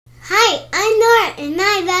Hi, I'm Nora, and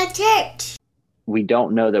I love church. We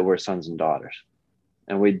don't know that we're sons and daughters,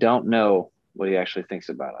 and we don't know what he actually thinks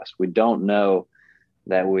about us. We don't know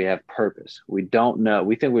that we have purpose. We don't know.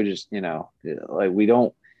 We think we're just, like we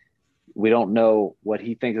don't know what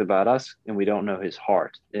he thinks about us, and we don't know his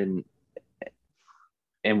heart. And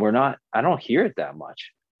we're not. I don't hear it that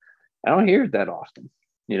much. I don't hear it that often.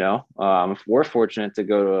 We're fortunate to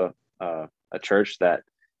go to a church that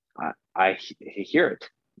I hear it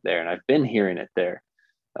there, and I've been hearing it there.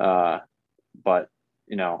 But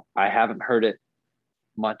I haven't heard it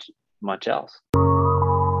much else.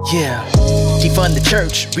 Yeah, defund the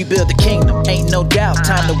church, rebuild the kingdom, ain't no doubt.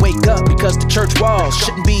 Time to wake up because the church walls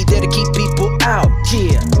shouldn't be there to keep people out.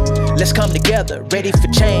 Yeah, let's come together, ready for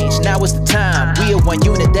change. Now is the time. We are one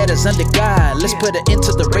unit that is under God. Let's put an end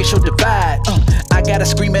to the racial divide. I gotta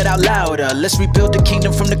scream it out louder. Let's rebuild the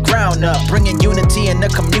kingdom from the ground up, bringing unity in the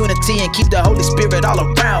community and keep the Holy Spirit all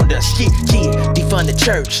around us. Yeah, defund the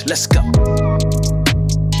church. Let's go.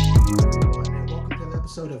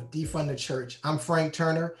 Episode of Defund the Church. I'm Frank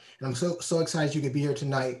Turner, and I'm so excited you could be here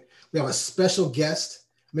tonight. We have a special guest,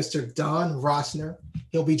 Mr. Don Rossner.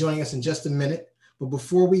 He'll be joining us in just a minute. But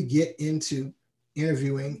before we get into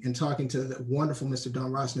interviewing and talking to the wonderful Mr.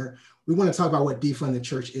 Don Rossner, we want to talk about what Defund the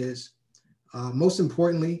Church is. Most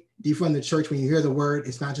importantly, Defund the Church, when you hear the word,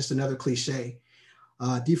 it's not just another cliche.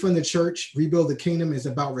 Defund the Church, Rebuild the Kingdom is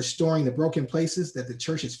about restoring the broken places that the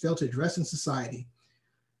church has failed to address in society.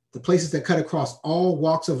 The places that cut across all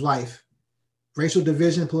walks of life: racial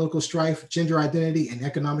division, political strife, gender identity, and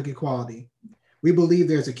economic equality. We believe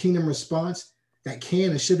there's a kingdom response that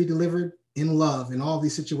can and should be delivered in love in all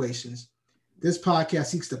these situations. This podcast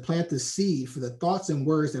seeks to plant the seed for the thoughts and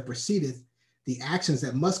words that precedeth the actions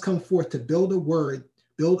that must come forth to build a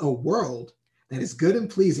world that is good and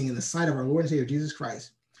pleasing in the sight of our Lord and Savior Jesus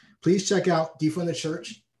Christ. Please check out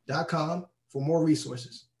defundthechurch.com for more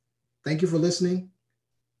resources. Thank you for listening,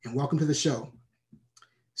 and welcome to the show.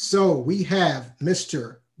 So we have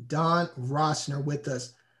Mr. Don Rossner with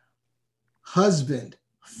us, husband,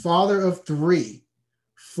 father of three,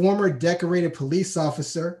 former decorated police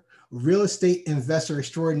officer, real estate investor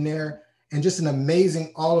extraordinaire, and just an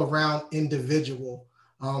amazing all-around individual.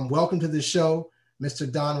 Welcome to the show,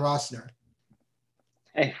 Mr. Don Rossner.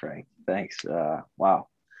 Hey, Frank. Thanks. Wow.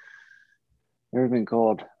 Never been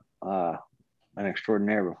called an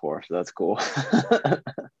extraordinaire before, so that's cool.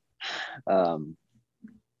 And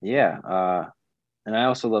I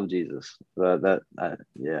also love Jesus. That's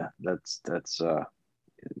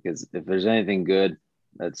because if there's anything good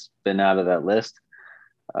that's been out of that list,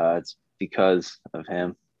 it's because of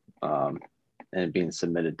him, and being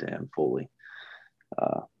submitted to him fully.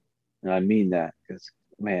 And I mean that because,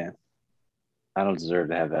 man, I don't deserve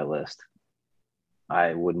to have that list.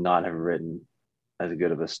 I would not have written as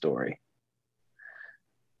good of a story.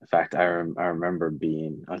 In fact, I remember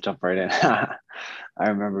being, I'll jump right in. I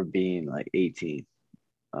remember being like 18.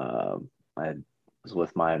 I was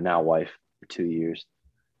with my now wife for 2 years,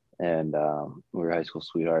 and we were high school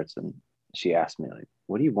sweethearts. And she asked me, like,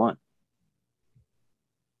 what do you want?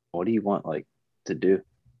 What do you want, like, to do?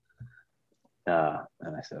 And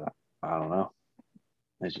I said, I don't know.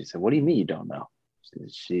 And she said, what do you mean you don't know?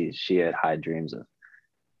 She had high dreams of,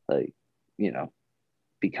 like,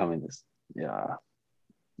 becoming this,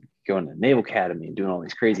 going to the Naval Academy and doing all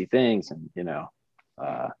these crazy things. And,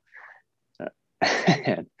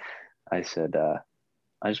 and I said,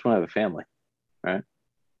 I just want to have a family, right?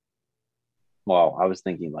 Well, I was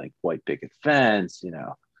thinking like white picket fence,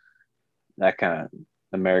 that kind of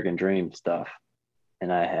American dream stuff.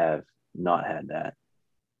 And I have not had that.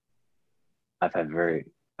 I've had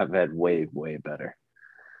way, way better.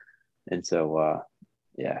 And so,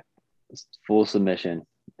 it's full submission,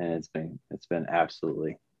 and it's been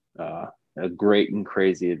absolutely a great and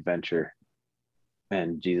crazy adventure.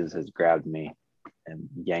 And Jesus has grabbed me and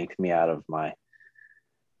yanked me out of my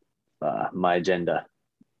agenda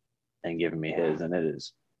and given me his, and it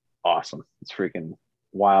is awesome. It's freaking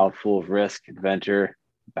wild, full of risk, adventure,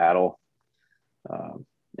 battle,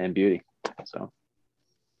 and beauty. So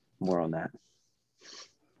more on that.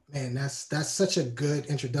 Man, that's such a good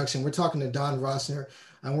introduction. We're talking to Don Rossner,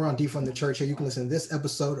 and we're on Defund the Church here. You can listen to this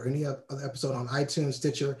episode or any other episode on iTunes,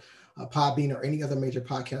 Stitcher, Podbean, or any other major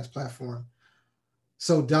podcast platform.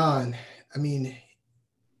 So Don, I mean,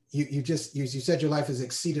 you said your life has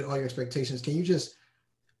exceeded all your expectations. Can you just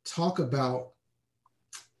talk about,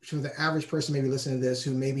 for the average person maybe listening to this,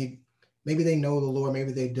 who maybe they know the Lord,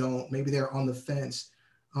 maybe they don't, maybe they're on the fence.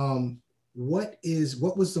 What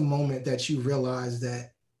was the moment that you realized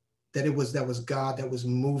that it was God that was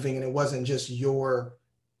moving, and it wasn't just your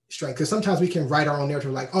strength. Because sometimes we can write our own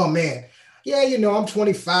narrative like, oh man, yeah, I'm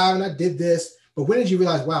 25 and I did this. But when did you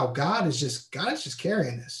realize, wow, God is just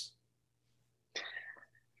carrying this?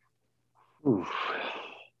 Oof.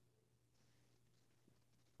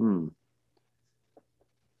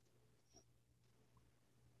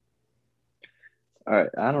 All right.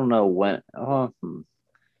 I don't know when.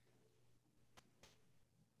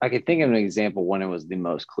 I could think of an example when it was the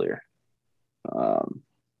most clear. I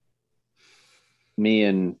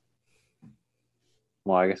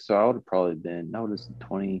guess so. I would have probably been, that was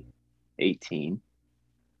 2018.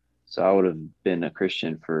 So I would have been a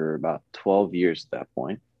Christian for about 12 years at that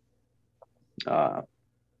point.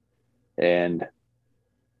 And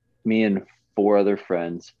me and 4 other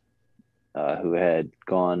friends who had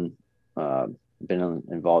been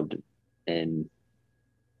involved in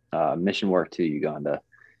mission work to Uganda.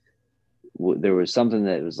 There was something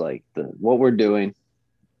that was like what we're doing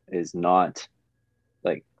is not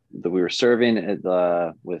like that. We were serving at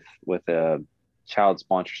with a child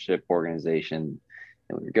sponsorship organization,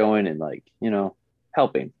 and we were going and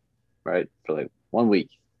helping, right, for like 1 week.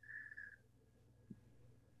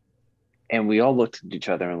 And we all looked at each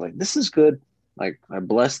other and like, this is good. Like, I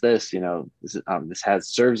bless this, this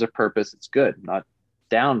serves a purpose. It's good. I'm not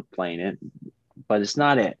downplaying it, but it's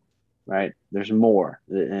not it, right? There's more.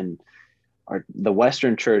 And the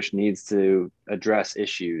Western church needs to address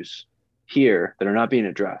issues here that are not being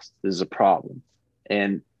addressed. This is a problem.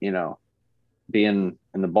 And, being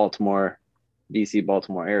in the DC,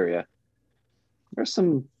 Baltimore area, there's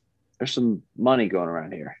some money going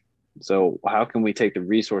around here. So how can we take the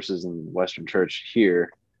resources in the Western church here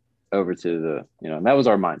over to and that was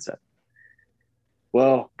our mindset.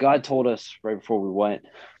 Well, God told us right before we went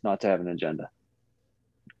not to have an agenda.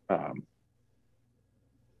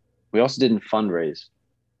 We also didn't fundraise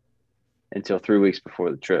until 3 weeks before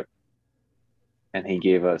the trip. And he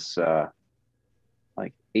gave us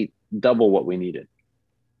double what we needed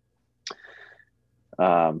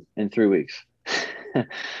in 3 weeks.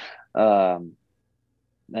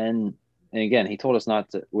 And again, he told us not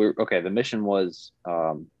to. The mission was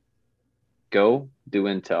go do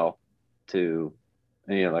intel to,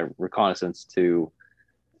 reconnaissance to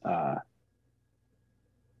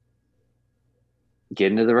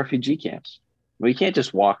get into the refugee camps. Well, you can't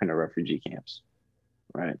just walk into refugee camps,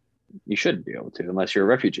 right? You shouldn't be able to unless you're a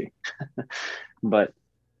refugee. But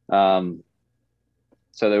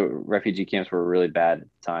so the refugee camps were really bad at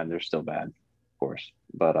the time. They're still bad, of course.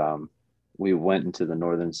 But we went into the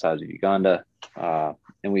northern side of Uganda, and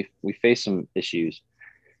we faced some issues,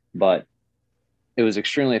 but it was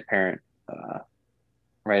extremely apparent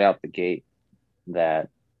right out the gate that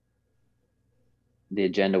the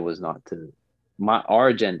agenda was not to our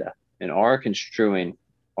agenda, and our construing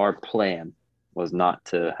our plan was not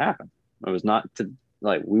to happen. It was not to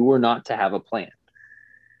we were not to have a plan.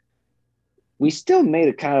 We still made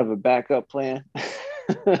a kind of a backup plan.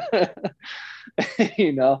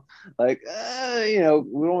 We don't,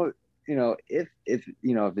 if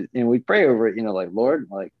and we pray over it, Lord,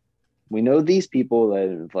 we know these people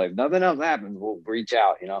that if nothing else happens, we'll reach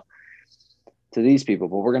out, to these people,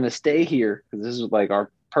 but we're going to stay here because this is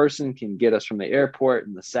our person can get us from the airport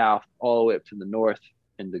in the south all the way up to the north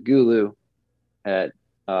in the Gulu at,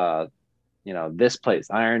 this place,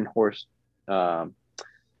 Iron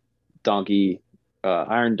Donkey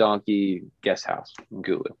Guest House in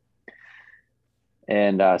Gulu.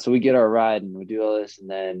 And so we get our ride and we do all this. And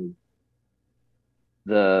then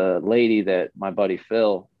the lady that my buddy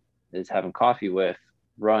Phil is having coffee with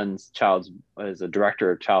is a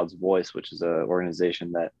director of Child's Voice, which is an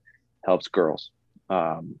organization that helps girls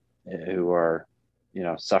who are,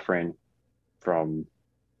 suffering from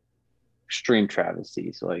extreme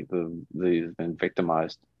travesties. They've been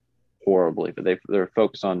victimized horribly, but they're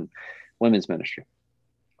focused on women's ministry.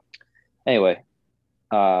 Anyway,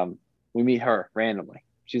 we meet her randomly.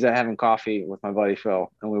 She's out having coffee with my buddy Phil,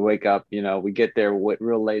 and we wake up, we get there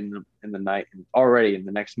real late in the night, and already in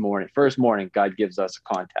the first morning, God gives us a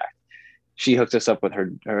contact. She hooks us up with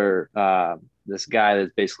her this guy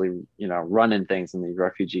that's basically, running things in the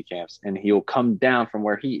refugee camps, and he'll come down from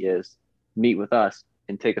where he is, meet with us,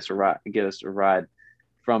 and get us a ride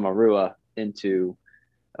from Arua into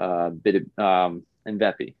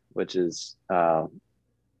Mvepi, which is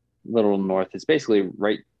little north. It's basically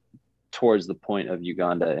right towards the point of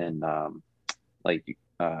Uganda and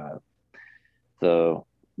the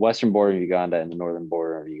western border of Uganda and the northern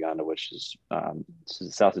border of Uganda, which is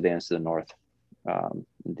South Sudan is to the north, and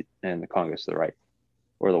the Congo is to the right,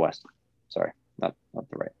 or the west. Sorry, not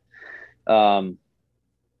the right.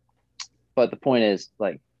 But the point is,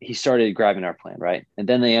 he started grabbing our plan, right? And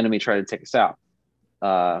then the enemy tried to take us out.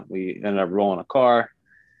 we ended up rolling a car.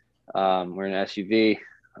 We're in an SUV,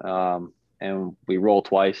 and we roll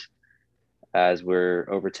twice as we're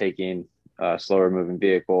overtaking a slower moving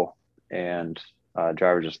vehicle, and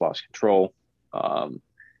driver just lost control.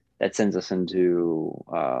 That sends us into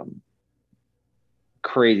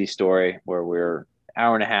crazy story where we're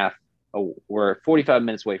hour and a half. We're 45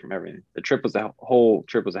 minutes away from everything. The whole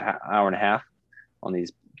trip was an hour and a half on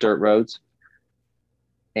these dirt roads,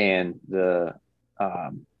 and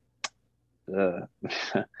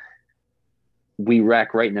we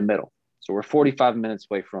wreck right in the middle. So we're 45 minutes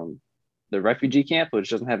away from the refugee camp, which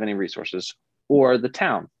doesn't have any resources, or the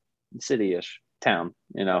town, city-ish town,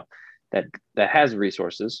 that has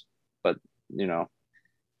resources, but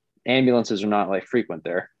ambulances are not like frequent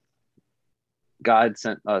there. God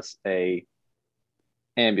sent us a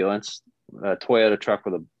ambulance, a Toyota truck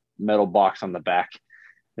with a metal box on the back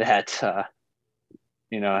that had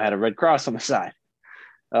a Red Cross on the side.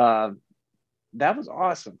 That was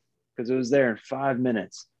awesome because it was there in 5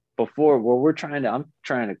 minutes. Before, I'm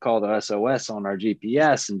trying to call the SOS on our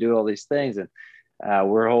GPS and do all these things, and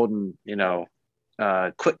we're holding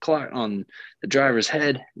quick clock on the driver's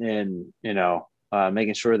head, and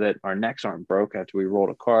making sure that our necks aren't broke after we rolled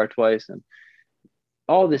a car twice, and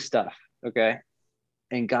all this stuff. Okay,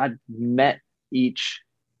 and God met each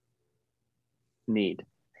need,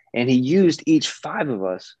 and He used each 5 of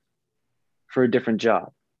us for a different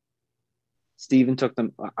job. Stephen took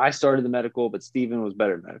them. I started the medical, but Stephen was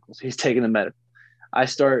better at medical, so he's taking the medical. I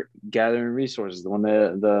start gathering resources. When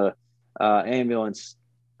the ambulance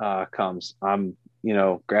comes, I'm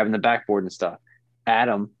grabbing the backboard and stuff.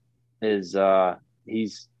 Adam is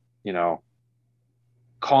he's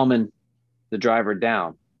calming the driver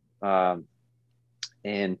down,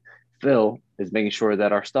 and Phil is making sure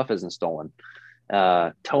that our stuff isn't stolen.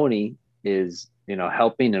 Tony is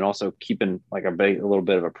helping and also keeping like a little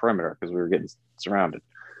bit of a perimeter because we were getting surrounded.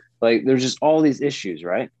 Like there's just all these issues,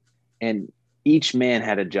 right? And each man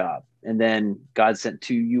had a job. And then God sent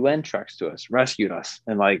 2 UN trucks to us, rescued us,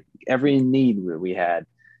 and like every need that we had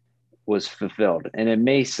was fulfilled. And it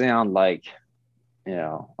may sound like,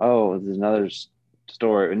 oh, there's another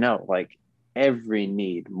story. No, like every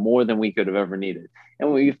need, more than we could have ever needed.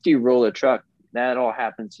 And when you roll a truck, that all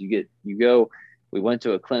happens. You go. We went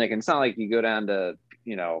to a clinic, and it's not like you go down to,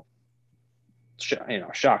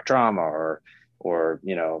 shock trauma or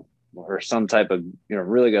some type of,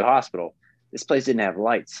 really good hospital. This place didn't have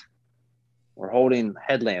lights. We're holding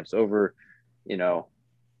headlamps over,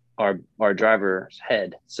 our driver's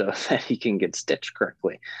head so that he can get stitched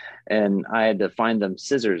correctly. And I had to find them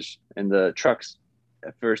scissors in the truck's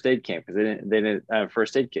first aid camp because they didn't have a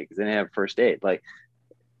first aid kit because they didn't have first aid. Like,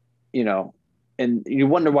 and you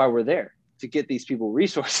wonder why we're there. To get these people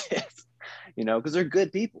resources, because they're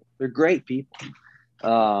good people. They're great people.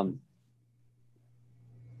 And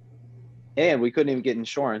we couldn't even get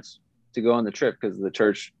insurance to go on the trip because the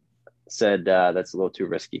church said that's a little too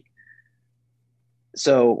risky.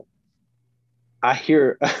 So I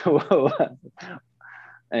hear,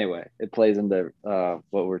 anyway, it plays into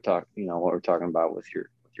what we're talking about with your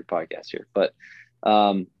podcast here. But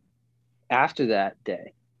after that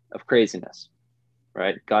day of craziness,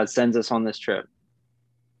 right? God sends us on this trip.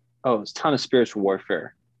 Oh, it's a ton of spiritual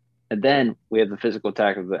warfare. And then we have the physical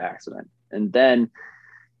attack of the accident. And then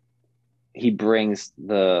He brings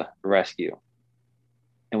the rescue.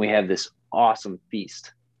 And we have this awesome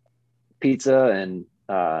feast. Pizza, and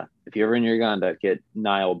if you're ever in Uganda, get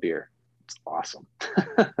Nile beer. It's awesome.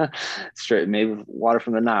 Straight, maybe water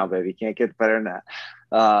from the Nile, baby. You can't get better than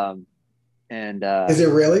that. Is it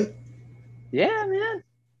really? Yeah, man.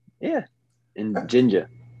 Yeah. And ginger.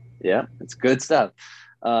 Yeah, it's good stuff.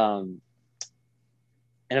 And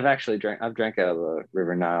I've drank out of the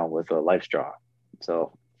River Nile with a life straw.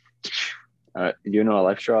 So do you know what a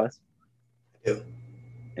life straw is?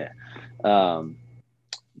 Yeah.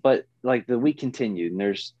 But like the week continued,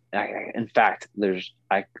 and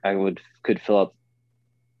could fill up,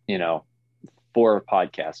 4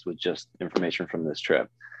 podcasts with just information from this trip.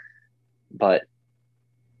 But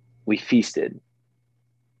we feasted,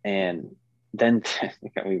 and then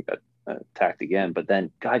we got attacked again, but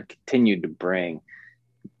then God continued to bring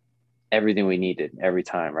everything we needed every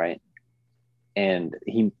time, right? And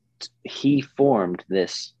he formed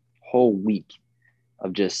this whole week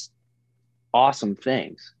of just awesome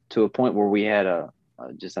things to a point where we had a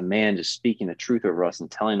man just speaking the truth over us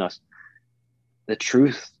and telling us the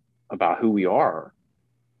truth about who we are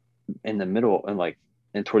in the middle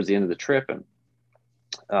and towards the end of the trip, and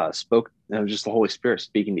spoke. It was just the Holy Spirit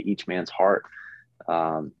speaking to each man's heart.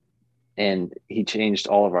 And He changed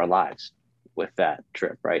all of our lives with that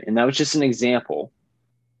trip, right? And that was just an example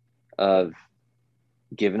of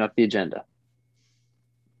giving up the agenda.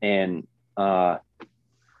 And 4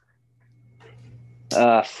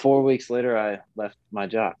 weeks later, I left my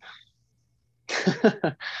job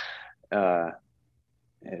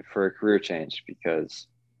for a career change because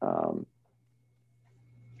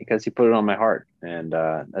he put it on my heart. And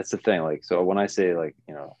that's the thing. Like, so when I say, like,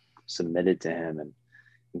 you know, submitted to him and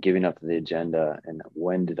giving up the agenda, and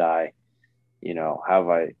when did I, you know,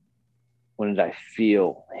 when did I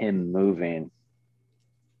feel him moving?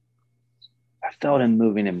 I felt him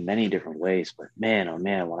moving in many different ways, but man, oh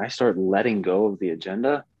man, when I start letting go of the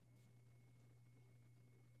agenda,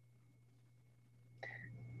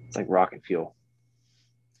 it's like rocket fuel.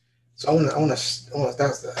 So I want to.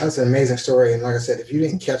 That's an amazing story. And like I said, if you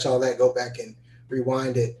didn't catch all that, go back and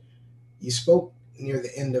rewind it. You spoke near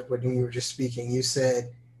the end of when you were just speaking. You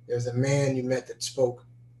said there's a man you met that spoke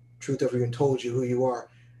truth over you and told you who you are.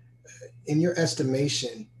 In your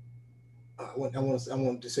estimation, I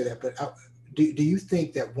want to say that, but do you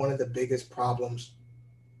think that one of the biggest problems?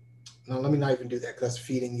 No, let me not even do that because that's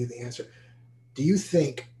feeding you the answer. Do you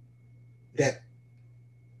think that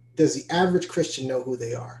does the average Christian know who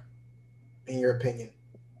they are, in your opinion?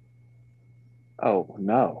 Oh,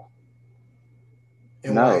 no.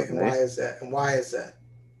 And no, why is that? And why is that?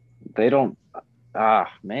 They don't.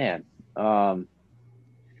 Man.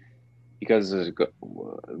 Because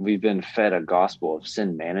we've been fed a gospel of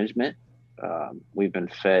sin management. We've been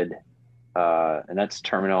fed, and that's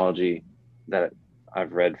terminology that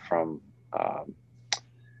I've read from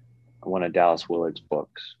one of Dallas Willard's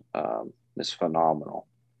books. It's phenomenal.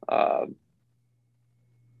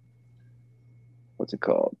 What's it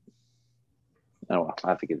called? Oh, I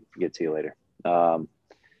have to get to you later.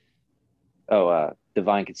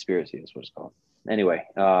 Divine Conspiracy is what it's called. Anyway,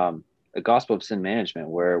 a gospel of sin management,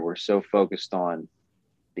 where we're so focused on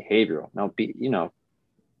behavioral. Now,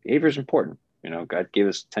 behavior is important. You know, God gave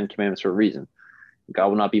us 10 commandments for a reason. God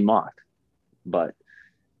will not be mocked. But,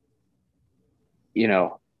 you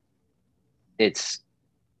know,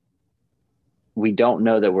 we don't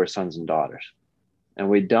know that we're sons and daughters. And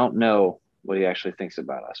we don't know what he actually thinks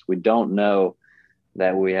about us. We don't know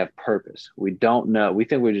that we have purpose. We don't know. We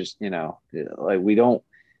think we're just, you know, like we don't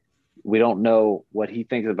know what he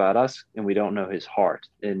thinks about us, and we don't know his heart.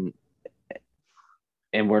 And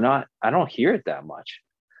I don't hear it that much.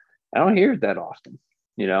 I don't hear it that often.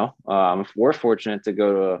 You know, we're fortunate to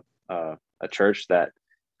go to a church that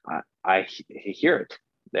I hear it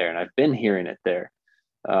there, and I've been hearing it there.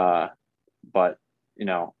 But, you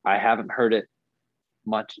know, I haven't heard it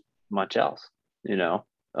much else, you know,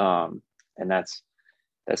 and that's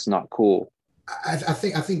not cool. I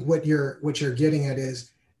think what you're getting at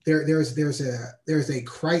is there's almost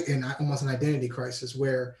an identity crisis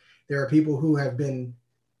where there are people who have been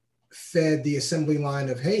fed the assembly line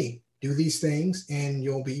of, hey, do these things and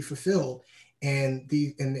you'll be fulfilled. And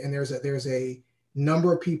there's a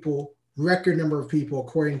number of people, record number of people,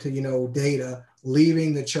 according to, you know, data,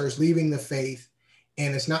 leaving the church, leaving the faith.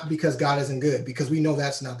 And it's not because God isn't good, because we know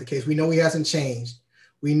that's not the case. We know he hasn't changed.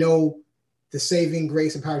 We know the saving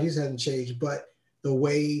grace and power of Jesus hasn't changed, but the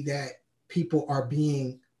way that people are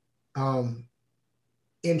being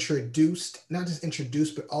introduced, not just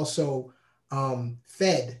introduced, but also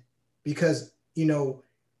fed, because, you know,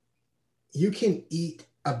 you can eat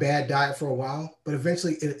a bad diet for a while, but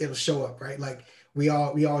eventually it'll show up, right? Like we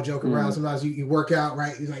all joke around. Sometimes you work out,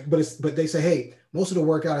 right? Like, but they say, hey, most of the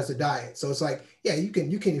workout is a diet. So it's like, yeah, you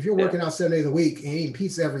can, if you're working out 7 days a week and eating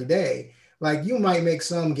pizza every day, like you might make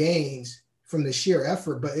some gains from the sheer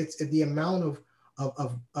effort, but it's the amount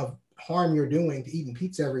of harm you're doing to eating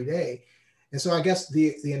pizza every day. And so I guess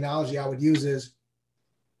the analogy I would use is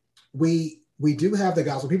we do have the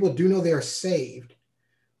gospel. People do know they're saved,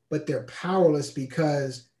 but they're powerless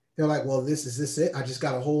because they're like, well, this is it. I just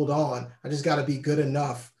got to hold on. I just got to be good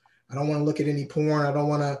enough. I don't want to look at any porn. I don't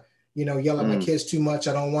want to, you know, yell at my kids too much.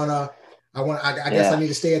 I guess I need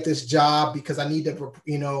to stay at this job because I need to,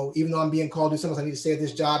 you know, even though I'm being called to do something, I need to stay at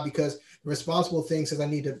this job because the responsible thing says I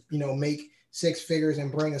need to, you know, make 6 figures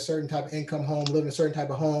and bring a certain type of income home, live in a certain type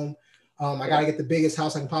of home. I got to get the biggest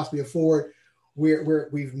house I can possibly afford.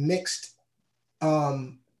 We've mixed,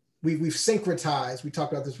 we've syncretized, we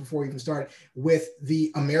talked about this before we even started, with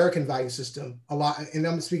the American value system a lot. And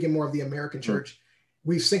I'm speaking more of the American church.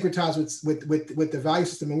 We've syncretized with the value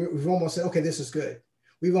system, and we've almost said, okay, this is good.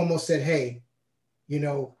 We've almost said, hey, you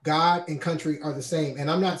know, God and country are the same.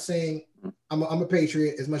 And I'm not saying I'm a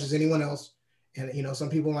patriot as much as anyone else. And, you know, some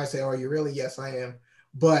people might say, oh, are you really? Yes, I am.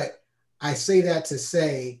 But I say that to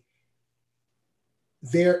say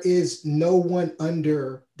there is no one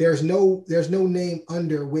there's no name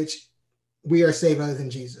under which we are saved other than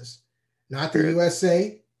Jesus. not the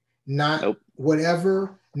USA, not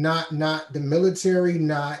whatever, not the military,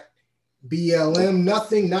 not BLM,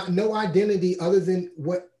 nothing, no identity other than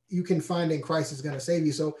what you can find in Christ is going to save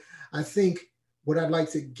you. So I think what I'd like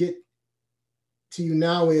to get to you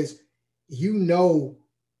now is, you know,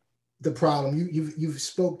 the problem, you've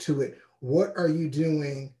spoke to it. What are you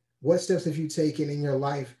doing? What steps have you taken in your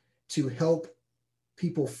life to help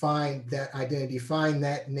people find that identity, find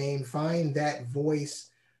that name, find that voice,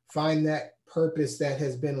 find that purpose that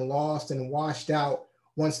has been lost and washed out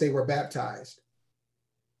once they were baptized?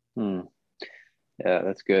 Yeah,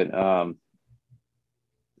 that's good.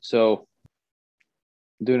 So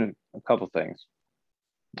I'm doing a couple things.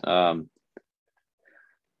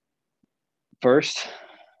 First,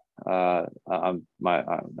 what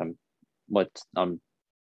I'm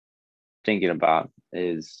thinking about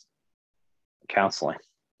is counseling.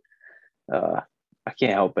 I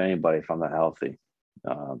can't help anybody if I'm not healthy.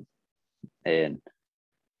 And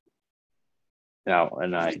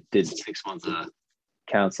I did 6 months of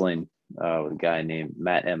counseling with a guy named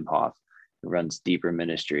Matt Emhoff, who runs Deeper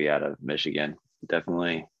Ministry out of Michigan.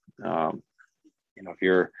 Definitely, if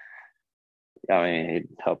you're, he'd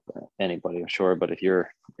help anybody, I'm sure, but if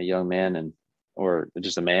you're a young man or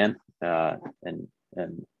just a man and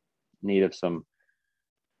need of some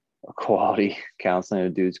quality counseling, a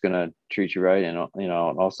dude's gonna treat you right. And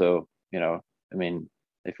also,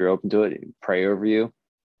 if you're open to it, pray over you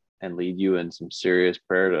and lead you in some serious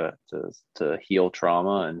prayer to heal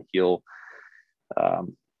trauma and heal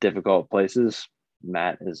difficult places.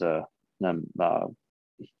 Matt is a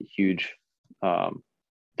huge,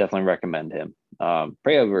 definitely recommend him.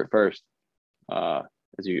 Pray over it first, as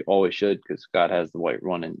you always should, because God has the right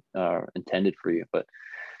one intended for you. But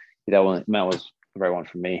that one, Matt, was the right one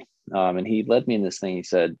for me. And he led me in this thing. He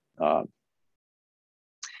said,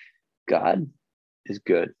 God is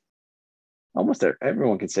good. Almost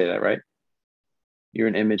everyone can say that, right? You're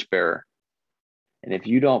an image bearer. And if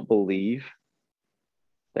you don't believe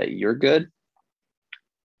that you're good,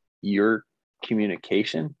 your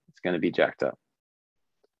communication is going to be jacked up.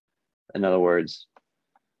 In other words,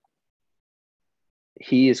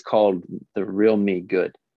 he is called the real me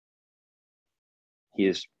good. He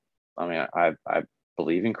is, I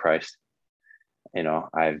believe in Christ.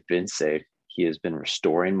 I've been saved. He has been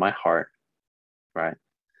restoring my heart, right?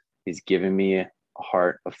 He's given me a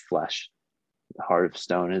heart of flesh. The heart of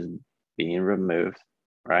stone is being removed,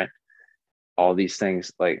 right? All these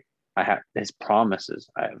things, like I have his promises.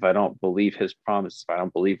 If I don't believe his promises, if I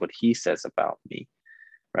don't believe what he says about me,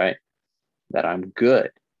 right, that I'm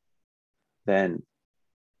good, then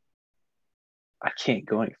I can't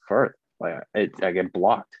go any further. Like I get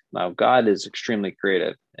blocked. Now, God is extremely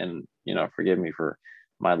creative, and forgive me for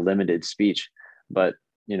my limited speech, but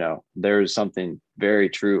there is something very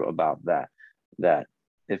true about that. That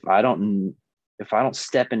if I don't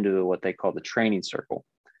step into what they call the training circle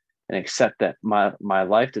and accept that my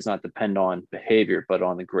life does not depend on behavior, but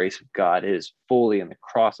on the grace of God, it is fully in the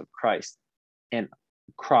cross of Christ and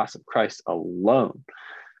the cross of Christ alone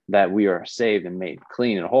that we are saved and made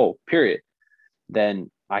clean and whole, period, then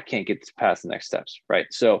I can't get past the next steps, right?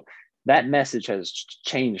 So that message has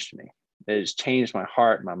changed me. It has changed my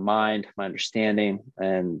heart, my mind, my understanding,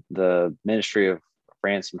 and the ministry of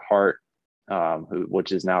Ransom Heart,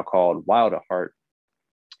 which is now called Wild at Heart,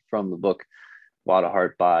 from the book Wild at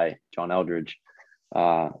Heart by John Eldredge,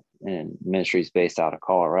 and ministries based out of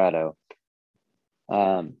Colorado.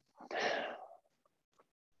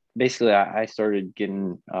 Basically, I started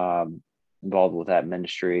getting involved with that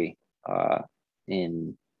ministry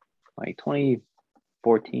in like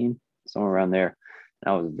 2014, somewhere around there.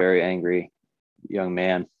 And I was a very angry young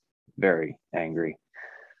man, very angry.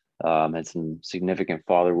 Had some significant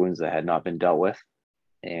father wounds that had not been dealt with.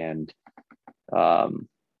 And I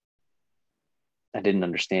didn't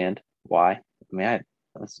understand why. I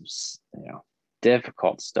was some,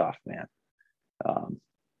 difficult stuff, man.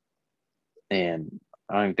 And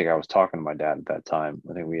I don't even think I was talking to my dad at that time.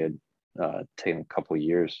 I think we had taken a couple of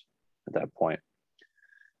years at that point.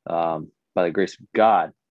 By the grace of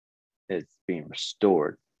God, it's being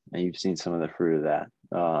restored, and you've seen some of the fruit of that.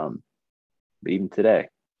 But even today,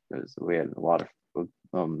 because we had a lot of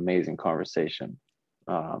amazing conversation.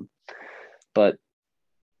 But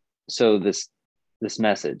so this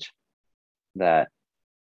message that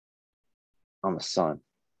I'm a son,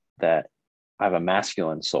 that I have a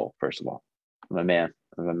masculine soul. First of all, I'm a man.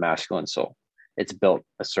 I have a masculine soul. It's built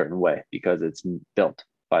a certain way because it's built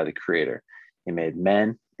by the Creator. He made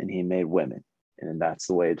men and he made women, and that's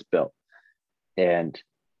the way it's built. And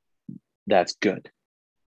that's good.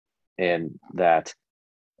 And that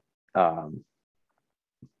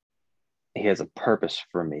he has a purpose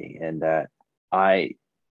for me, and that I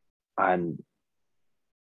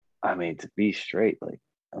mean, to be straight, like,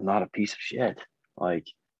 I'm not a piece of shit. Like,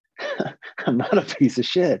 I'm not a piece of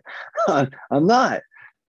shit. I'm not.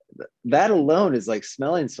 That alone is like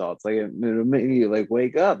smelling salts. Like, it'll make you like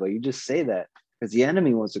wake up. Like, you just say that because the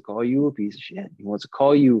enemy wants to call you a piece of shit. He wants to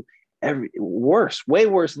call you way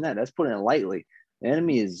worse than that. That's putting it lightly. The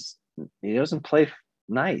enemy he doesn't play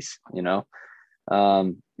nice, you know?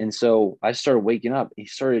 And so I started waking up. He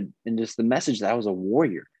started, and just the message that I was a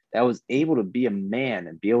warrior, that I was able to be a man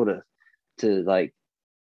and be able to like,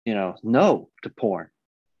 you know, no to porn.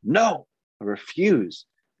 No, I refuse.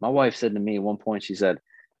 My wife said to me at one point, she said,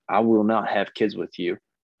 I will not have kids with you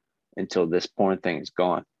until this porn thing is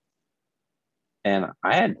gone. And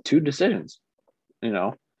I had two decisions, you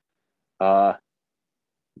know,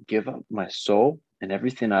 give up my soul and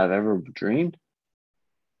everything I've ever dreamed,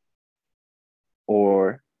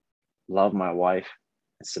 or love my wife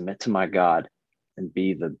and submit to my God and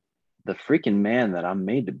be the freaking man that I'm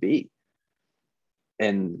made to be.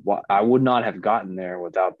 And I would not have gotten there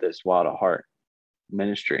without this Wild at Heart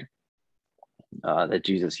ministry that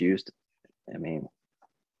Jesus used. I mean,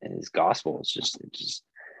 in his gospel, it's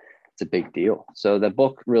a big deal. So the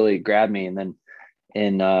book really grabbed me. And then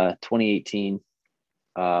in 2018,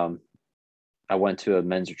 I went to a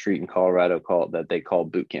men's retreat in Colorado that they call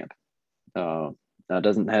boot camp. Now, it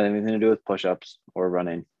doesn't have anything to do with push-ups or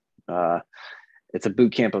running. It's a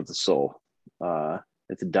boot camp of the soul.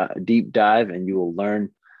 It's a deep dive, and you will learn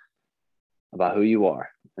about who you are.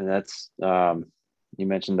 And that's, you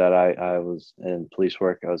mentioned that I was in police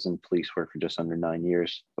work. I was in police work for just under 9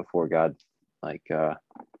 years before God, like, you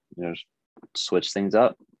know, switched things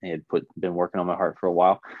up. He had been working on my heart for a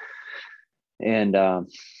while. And I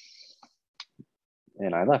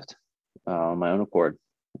left on my own accord,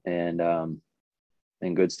 and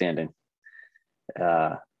in good standing.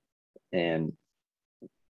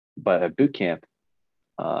 But at boot camp,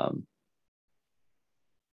 I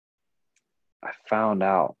found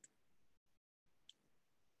out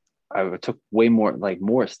I took way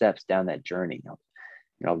more steps down that journey, you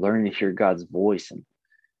know, learning to hear God's voice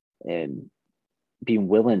and being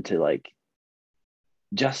willing to like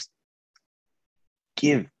just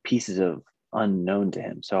give pieces of unknown to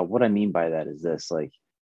him. So what I mean by that is this, like,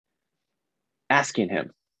 asking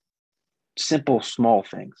him simple, small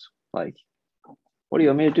things like, what do you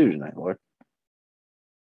want me to do tonight, Lord?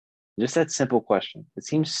 Just that simple question. It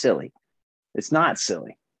seems silly. It's not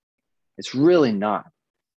silly. It's really not.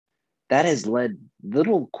 That has led,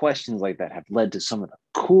 little questions like that have led to some of the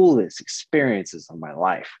coolest experiences of my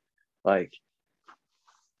life. Like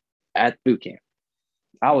at boot camp,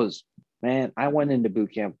 I went into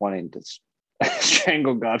boot camp wanting to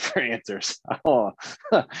strangle God for answers. But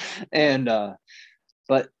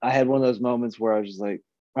I had one of those moments where I was just like,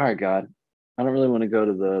 all right, God, I don't really want to go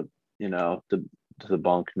to the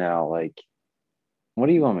bunk now. Like, what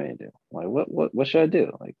do you want me to do? Like, what should I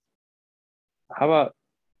do? Like, how about,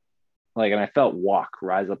 like, and I felt walk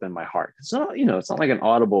rise up in my heart. It's not, you know, it's not like an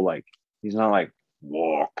audible, like, he's not like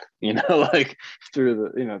walk, you know, like through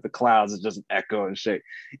the, you know, the clouds, it's just an echo and shit,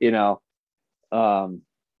 you know. I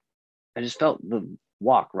just felt the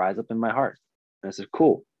walk rise up in my heart. And I said,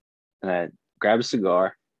 cool. And I grabbed a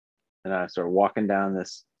cigar and I started walking down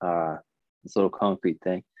this little concrete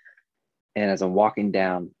thing. And as I'm walking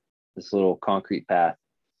down this little concrete path,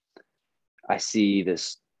 I see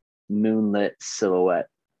this moonlit silhouette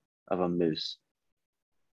of a moose.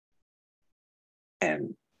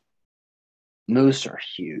 And moose are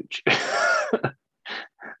huge.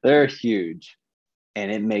 They're huge.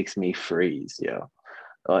 And it makes me freeze, yo.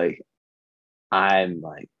 Like, I'm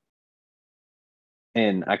like,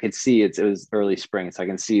 and I could see it was early spring, so I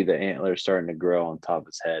can see the antlers starting to grow on top of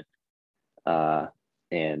his head.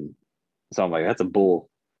 And so I'm like, that's a bull.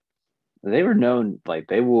 They were known, like,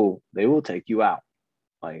 they will take you out.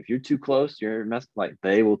 Like, if you're too close, you're messed, like,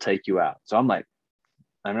 they will take you out. So I'm like,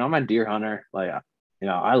 I mean, I'm a deer hunter. Like, you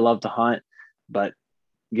know, I love to hunt, but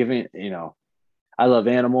you know, I love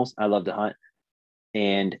animals. I love to hunt.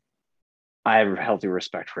 And I have a healthy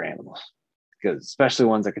respect for animals, because especially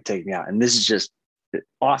ones that could take me out. And this is just an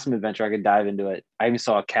awesome adventure. I could dive into it. I even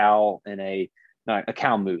saw a cow and a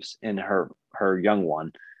cow moose in her young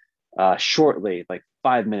one shortly, like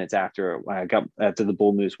 5 minutes after the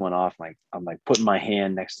bull moose went off. Like, I'm like putting my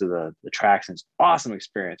hand next to the tracks, and it's an awesome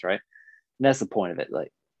experience, right? And that's the point of it.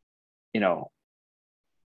 Like, you know,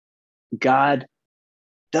 God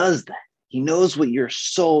does that. He knows what your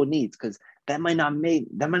soul needs, because that might not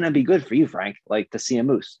be good for you, Frank, like to see a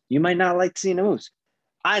moose. You might not like seeing a moose.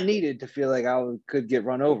 I needed to feel like I could get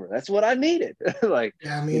run over. That's what I needed. Like,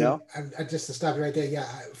 yeah, I mean, I just to stop you right there. Yeah,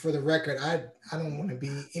 for the record, I don't want to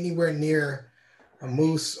be anywhere near a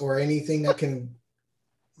moose or anything that can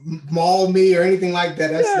maul me or anything like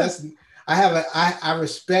that. That's I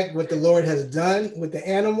respect what the Lord has done with the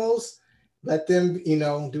animals. Let them,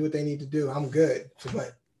 do what they need to do. I'm good.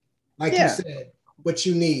 But like you said, what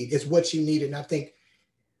you need is what you need. And I think,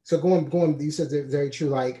 so going, you said they're very true.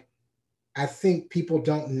 Like, I think people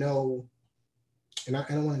don't know, and I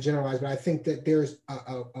don't want to generalize, but I think that there's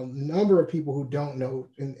a number of people who don't know,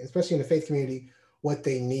 especially in the faith community, what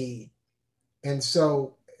they need. And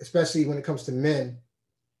so, especially when it comes to men,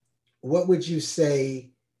 what would you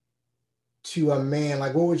say to a man?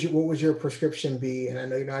 Like, what would your prescription be? And I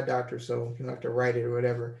know you're not a doctor, so you don't have to write it or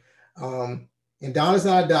whatever. And Don is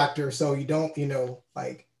not a doctor, so you don't,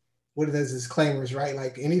 like, what are those disclaimers, right?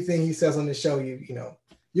 Like, anything he says on the show,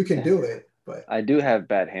 you can do it. But I do have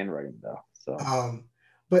bad handwriting though. So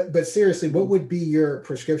but seriously, what would be your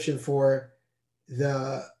prescription for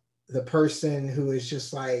the person who is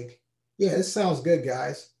just like, yeah, this sounds good,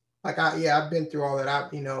 guys. Like, I've been through all that.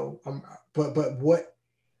 But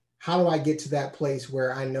how do I get to that place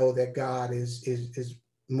where I know that God is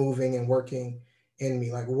moving and working in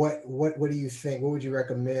me? Like, what do you think? What would you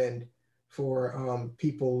recommend for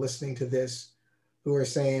people listening to this who are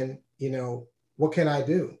saying, what can I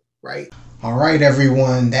do? Right. All right,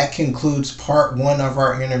 everyone. That concludes part 1 of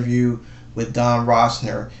our interview with Don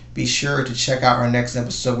Rossner. Be sure to check out our next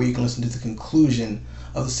episode where you can listen to the conclusion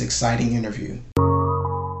of this exciting interview.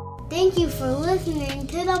 Thank you for listening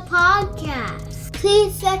to the podcast.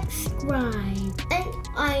 Please subscribe on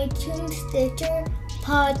iTunes, Stitcher,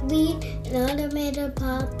 Podbean, and other major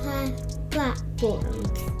podcast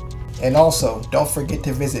platforms. And also, don't forget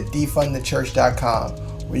to visit defundthechurch.com,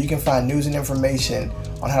 where you can find news and information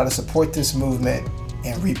on how to support this movement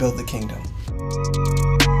and rebuild the kingdom.